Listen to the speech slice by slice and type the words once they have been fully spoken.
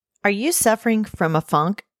Are you suffering from a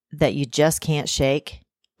funk that you just can't shake?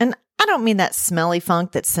 And I don't mean that smelly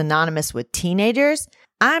funk that's synonymous with teenagers.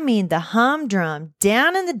 I mean the humdrum,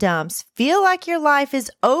 down in the dumps, feel like your life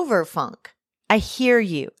is over funk. I hear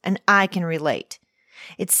you and I can relate.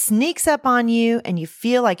 It sneaks up on you and you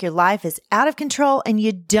feel like your life is out of control and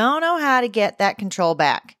you don't know how to get that control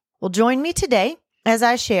back. Well, join me today as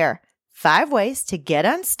I share 5 ways to get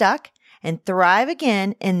unstuck and thrive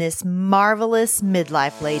again in this marvelous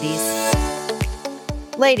midlife, ladies.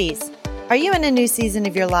 Ladies, are you in a new season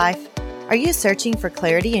of your life? Are you searching for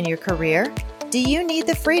clarity in your career? Do you need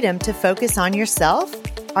the freedom to focus on yourself?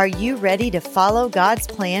 Are you ready to follow God's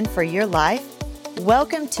plan for your life?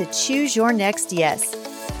 Welcome to Choose Your Next Yes.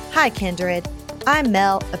 Hi, Kindred. I'm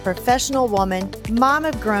Mel, a professional woman, mom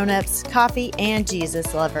of grown-ups, coffee, and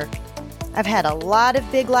Jesus lover. I've had a lot of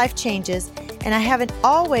big life changes, and I haven't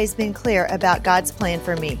always been clear about God's plan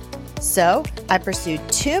for me. So I pursued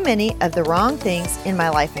too many of the wrong things in my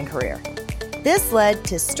life and career. This led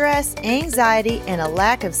to stress, anxiety, and a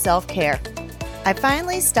lack of self-care. I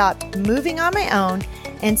finally stopped moving on my own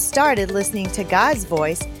and started listening to God's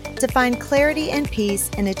voice to find clarity and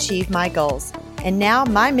peace and achieve my goals. And now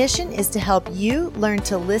my mission is to help you learn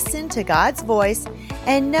to listen to God's voice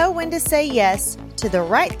and know when to say yes to the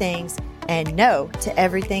right things and no to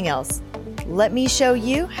everything else. Let me show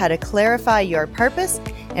you how to clarify your purpose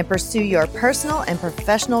and pursue your personal and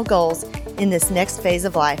professional goals in this next phase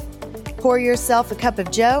of life. Pour yourself a cup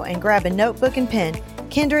of joe and grab a notebook and pen.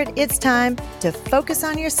 Kindred, it's time to focus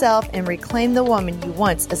on yourself and reclaim the woman you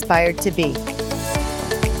once aspired to be.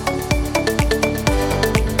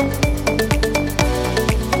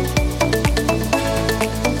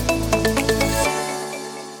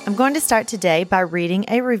 I'm going to start today by reading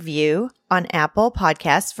a review on Apple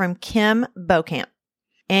Podcasts from Kim Beaucamp.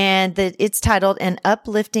 And it's titled, An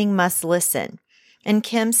Uplifting Must Listen. And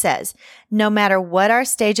Kim says, no matter what our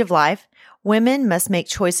stage of life, women must make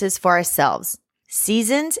choices for ourselves.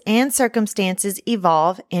 Seasons and circumstances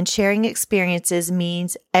evolve, and sharing experiences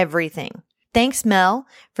means everything. Thanks, Mel,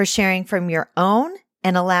 for sharing from your own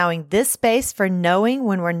and allowing this space for knowing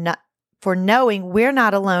we're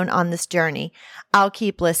not alone on this journey. I'll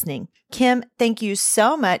keep listening. Kim, thank you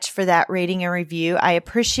so much for that rating and review. I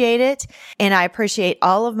appreciate it, and I appreciate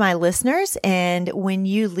all of my listeners. And when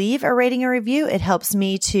you leave a rating and review, it helps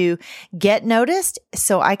me to get noticed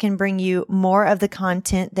so I can bring you more of the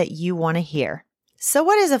content that you want to hear. So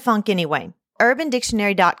what is a funk anyway?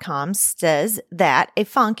 UrbanDictionary.com says that a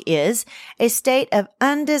funk is a state of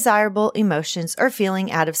undesirable emotions or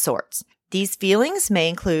feeling out of sorts. These feelings may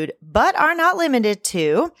include, but are not limited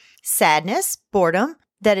to, sadness, boredom,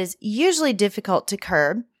 that is usually difficult to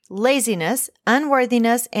curb, laziness,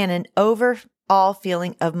 unworthiness, and an overall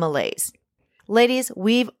feeling of malaise. Ladies,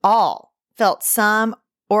 we've all felt some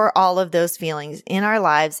or all of those feelings in our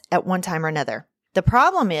lives at one time or another. The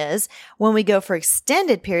problem is when we go for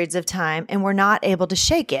extended periods of time and we're not able to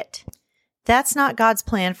shake it. That's not God's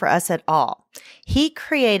plan for us at all. He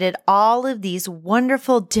created all of these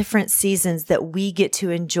wonderful different seasons that we get to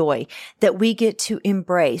enjoy, that we get to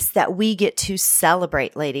embrace, that we get to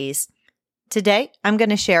celebrate, ladies. Today, I'm going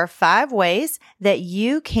to share 5 ways that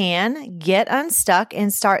you can get unstuck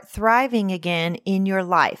and start thriving again in your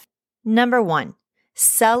life. Number 1,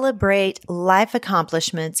 celebrate life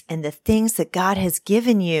accomplishments and the things that God has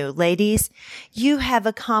given you. Ladies, you have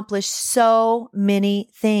accomplished so many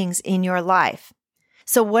things in your life.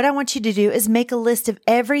 So what I want you to do is make a list of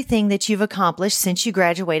everything that you've accomplished since you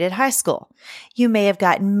graduated high school. You may have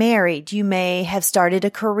gotten married. You may have started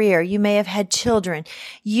a career. You may have had children.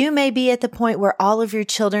 You may be at the point where all of your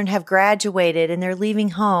children have graduated and they're leaving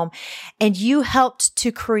home, and you helped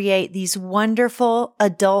to create these wonderful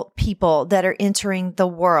adult people that are entering the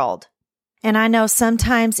world. And I know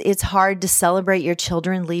sometimes it's hard to celebrate your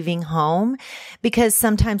children leaving home because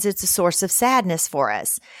sometimes it's a source of sadness for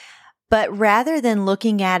us. But rather than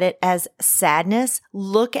looking at it as sadness,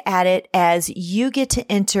 look at it as you get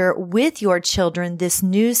to enter with your children this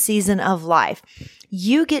new season of life.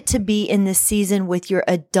 You get to be in this season with your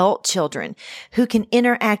adult children who can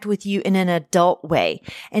interact with you in an adult way.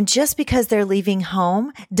 And just because they're leaving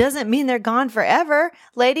home doesn't mean they're gone forever.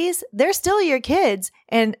 Ladies, they're still your kids.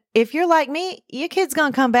 And if you're like me, your kid's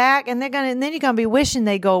going to come back and then you're going to be wishing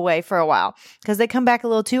they go away for a while because they come back a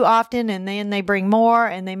little too often, and then they bring more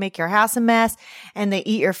and they make your house a mess and they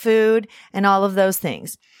eat your food and all of those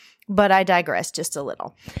things. But I digress just a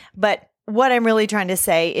little. But what I'm really trying to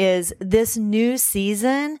say is this new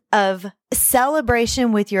season of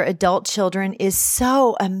celebration with your adult children is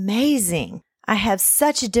so amazing. I have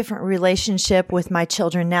such a different relationship with my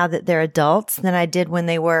children now that they're adults than I did when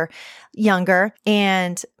they were younger.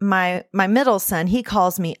 And my middle son, he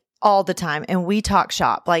calls me all the time and we talk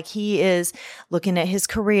shop. Like he is looking at his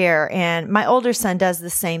career, and my older son does the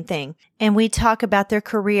same thing. And we talk about their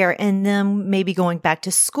career and them maybe going back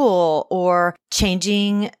to school or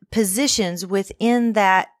changing positions within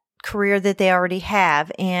that career that they already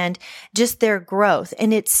have and just their growth.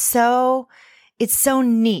 And it's so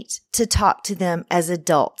neat to talk to them as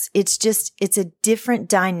adults. It's a different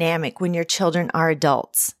dynamic when your children are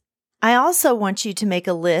adults. I also want you to make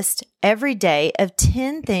a list every day of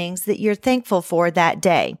 10 things that you're thankful for that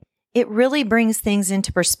day. It really brings things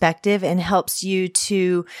into perspective and helps you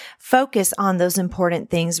to focus on those important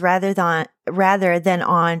things rather than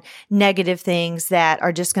on negative things that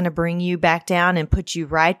are just going to bring you back down and put you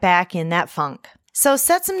right back in that funk. So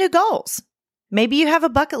set some new goals. Maybe you have a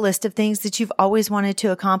bucket list of things that you've always wanted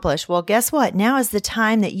to accomplish. Well, guess what? Now is the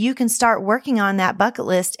time that you can start working on that bucket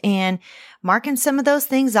list and marking some of those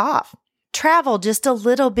things off. Travel just a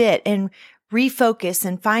little bit and refocus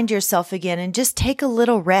and find yourself again and just take a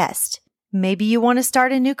little rest. Maybe you want to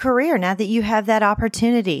start a new career now that you have that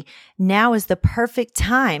opportunity. Now is the perfect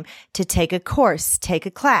time to take a course, take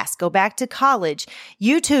a class, go back to college,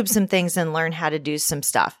 YouTube some things and learn how to do some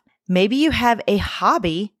stuff. Maybe you have a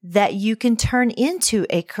hobby that you can turn into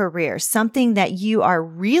a career, something that you are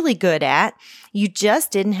really good at. You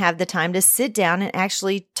just didn't have the time to sit down and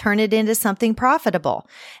actually turn it into something profitable.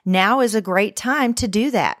 Now is a great time to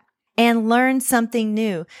do that and learn something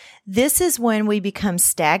new. This is when we become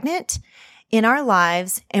stagnant in our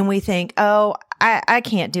lives and we think, oh, I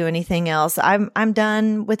can't do anything else. I'm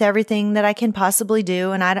done with everything that I can possibly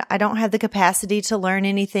do, and I don't have the capacity to learn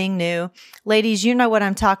anything new. Ladies, you know what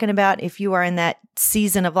I'm talking about if you are in that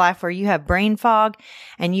season of life where you have brain fog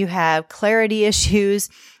and you have clarity issues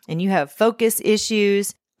and you have focus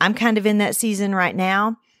issues. I'm kind of in that season right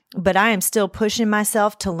now, but I am still pushing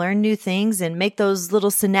myself to learn new things and make those little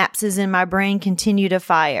synapses in my brain continue to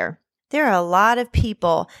fire. There are a lot of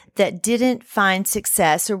people that didn't find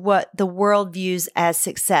success or what the world views as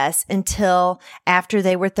success until after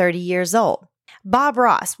they were 30 years old. Bob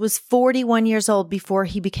Ross was 41 years old before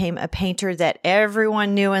he became a painter that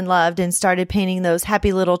everyone knew and loved and started painting those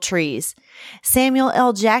happy little trees. Samuel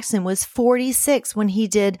L. Jackson was 46 when he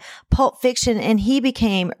did Pulp Fiction and he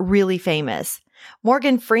became really famous.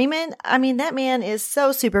 Morgan Freeman, that man is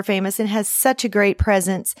so super famous and has such a great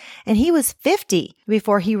presence. And he was 50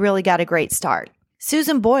 before he really got a great start.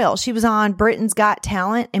 Susan Boyle, she was on Britain's Got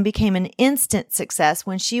Talent and became an instant success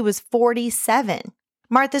when she was 47.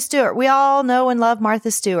 Martha Stewart, we all know and love Martha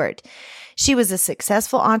Stewart. She was a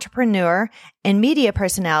successful entrepreneur and media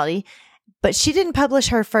personality, but she didn't publish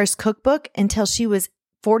her first cookbook until she was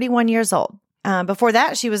 41 years old. Before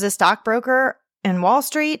that, she was a stockbroker in Wall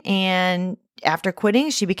Street, and after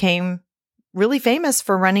quitting, she became really famous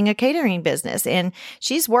for running a catering business, and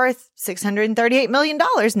she's worth $638 million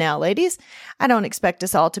now, ladies. I don't expect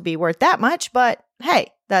us all to be worth that much, but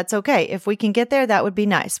hey, that's okay. If we can get there, that would be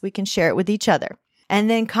nice. We can share it with each other.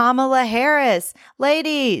 And then Kamala Harris,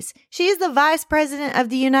 ladies, she's the vice president of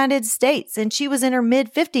the United States, and she was in her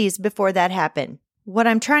mid-50s before that happened. What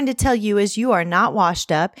I'm trying to tell you is you are not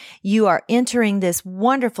washed up. You are entering this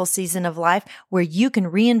wonderful season of life where you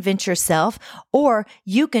can reinvent yourself, or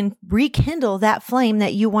you can rekindle that flame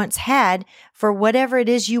that you once had for whatever it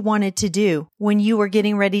is you wanted to do when you were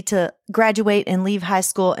getting ready to graduate and leave high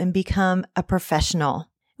school and become a professional.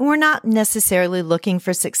 And we're not necessarily looking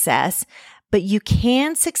for success, but you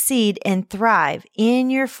can succeed and thrive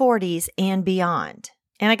in your 40s and beyond.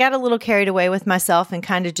 And I got a little carried away with myself and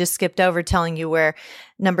kind of just skipped over telling you where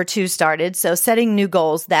number 2 started. So setting new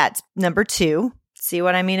goals, that's number 2. See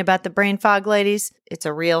what I mean about the brain fog, ladies? It's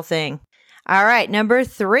a real thing. All right, number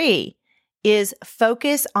 3 is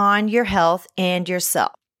focus on your health and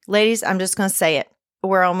yourself. Ladies, I'm just going to say it.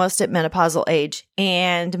 We're almost at menopausal age,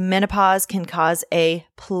 and menopause can cause a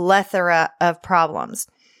plethora of problems.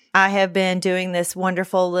 I have been doing this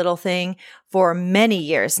wonderful little thing for many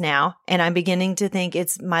years now, and I'm beginning to think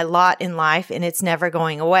it's my lot in life and it's never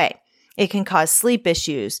going away. It can cause sleep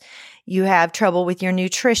issues. You have trouble with your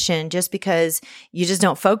nutrition just because you just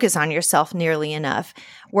don't focus on yourself nearly enough.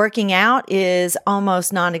 Working out is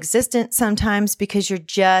almost non-existent sometimes because you're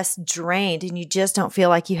just drained and you just don't feel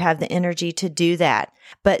like you have the energy to do that.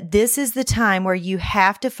 But this is the time where you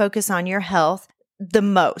have to focus on your health the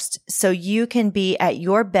most so you can be at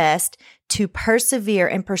your best to persevere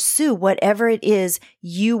and pursue whatever it is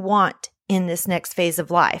you want in this next phase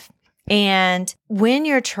of life. And when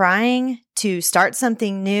you're trying to start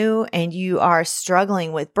something new and you are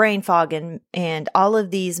struggling with brain fog and all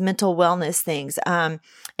of these mental wellness things,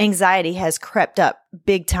 anxiety has crept up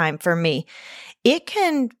big time for me. It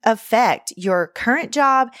can affect your current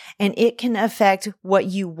job and it can affect what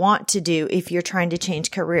you want to do if you're trying to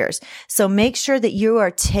change careers. So make sure that you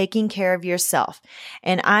are taking care of yourself.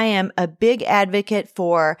 And I am a big advocate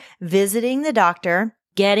for visiting the doctor,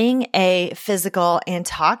 getting a physical, and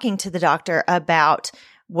talking to the doctor about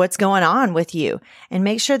what's going on with you. And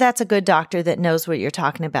make sure that's a good doctor that knows what you're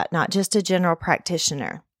talking about, not just a general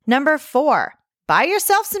practitioner. Number 4, buy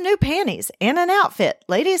yourself some new panties and an outfit.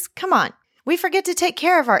 Ladies, come on. We forget to take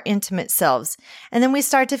care of our intimate selves, and then we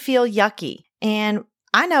start to feel yucky. And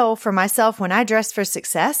I know for myself, when I dress for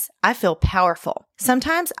success, I feel powerful.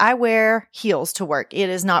 Sometimes I wear heels to work. It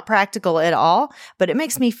is not practical at all, but it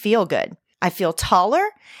makes me feel good. I feel taller,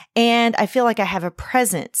 and I feel like I have a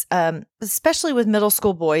presence, especially with middle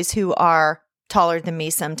school boys who are taller than me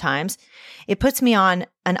sometimes. It puts me on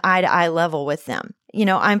an eye-to-eye level with them. You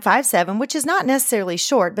know, I'm 5'7", which is not necessarily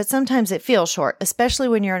short, but sometimes it feels short, especially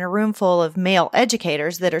when you're in a room full of male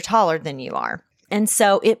educators that are taller than you are. And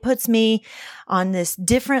so it puts me on this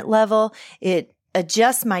different level. It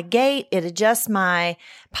adjusts my gait, it adjusts my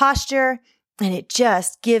posture, and it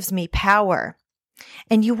just gives me power.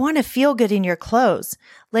 And you want to feel good in your clothes.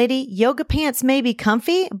 Lady, yoga pants may be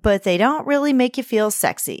comfy, but they don't really make you feel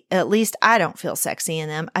sexy. At least I don't feel sexy in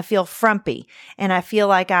them. I feel frumpy, and I feel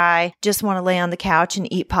like I just want to lay on the couch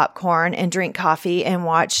and eat popcorn and drink coffee and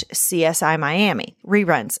watch CSI Miami.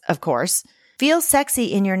 Reruns, of course. Feel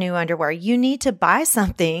sexy in your new underwear. You need to buy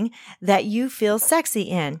something that you feel sexy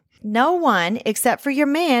in. No one except for your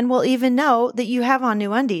man will even know that you have on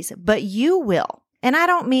new undies, but you will. And I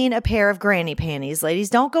don't mean a pair of granny panties,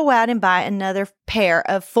 ladies. Don't go out and buy another pair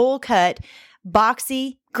of full cut,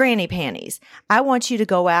 boxy granny panties. I want you to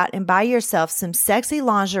go out and buy yourself some sexy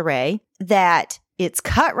lingerie that it's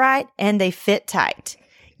cut right and they fit tight.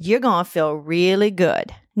 You're going to feel really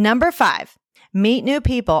good. Number 5, meet new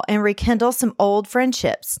people and rekindle some old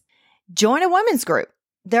friendships. Join a women's group.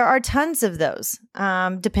 There are tons of those,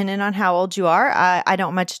 depending on how old you are. I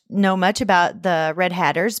don't know much about the Red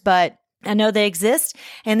Hatters, but I know they exist,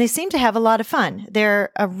 and they seem to have a lot of fun.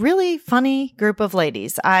 They're a really funny group of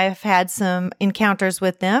ladies. I've had some encounters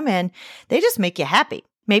with them, and they just make you happy.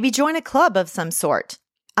 Maybe join a club of some sort.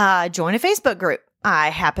 Join a Facebook group. I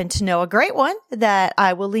happen to know a great one that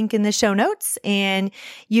I will link in the show notes, and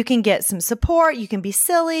you can get some support. You can be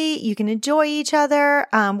silly. You can enjoy each other.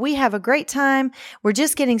 We have a great time. We're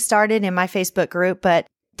just getting started in my Facebook group, but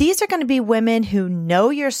these are going to be women who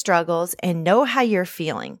know your struggles and know how you're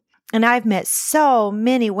feeling. And I've met so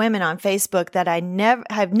many women on Facebook that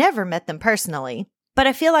I've never met them personally, but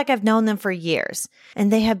I feel like I've known them for years, and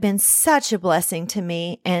they have been such a blessing to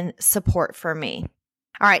me and support for me.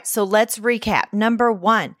 All right, so let's recap. Number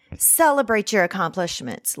 1, celebrate your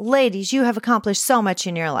accomplishments. Ladies, you have accomplished so much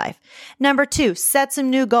in your life. Number 2, set some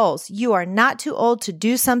new goals. You are not too old to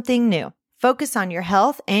do something new. Focus on your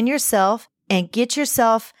health and yourself and get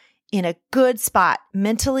yourself in a good spot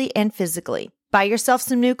mentally and physically. Buy yourself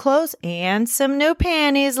some new clothes and some new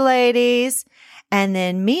panties, ladies. And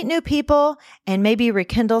then meet new people and maybe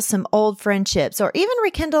rekindle some old friendships or even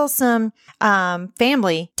rekindle some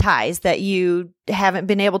family ties that you haven't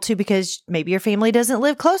been able to because maybe your family doesn't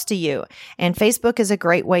live close to you. And Facebook is a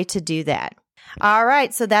great way to do that. All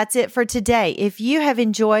right, so that's it for today. If you have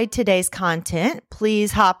enjoyed today's content,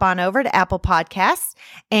 please hop on over to Apple Podcasts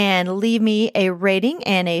and leave me a rating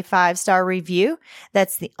and a 5-star review.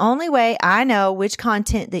 That's the only way I know which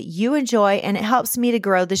content that you enjoy, and it helps me to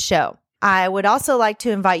grow the show. I would also like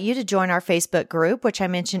to invite you to join our Facebook group, which I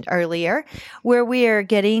mentioned earlier, where we are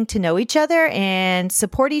getting to know each other and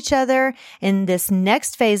support each other in this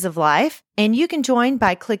next phase of life. And you can join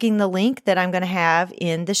by clicking the link that I'm going to have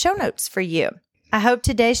in the show notes for you. I hope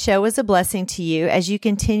today's show was a blessing to you as you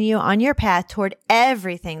continue on your path toward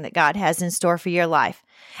everything that God has in store for your life.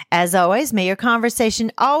 As always, may your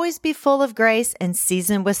conversation always be full of grace and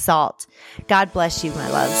seasoned with salt. God bless you, my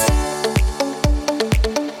loves.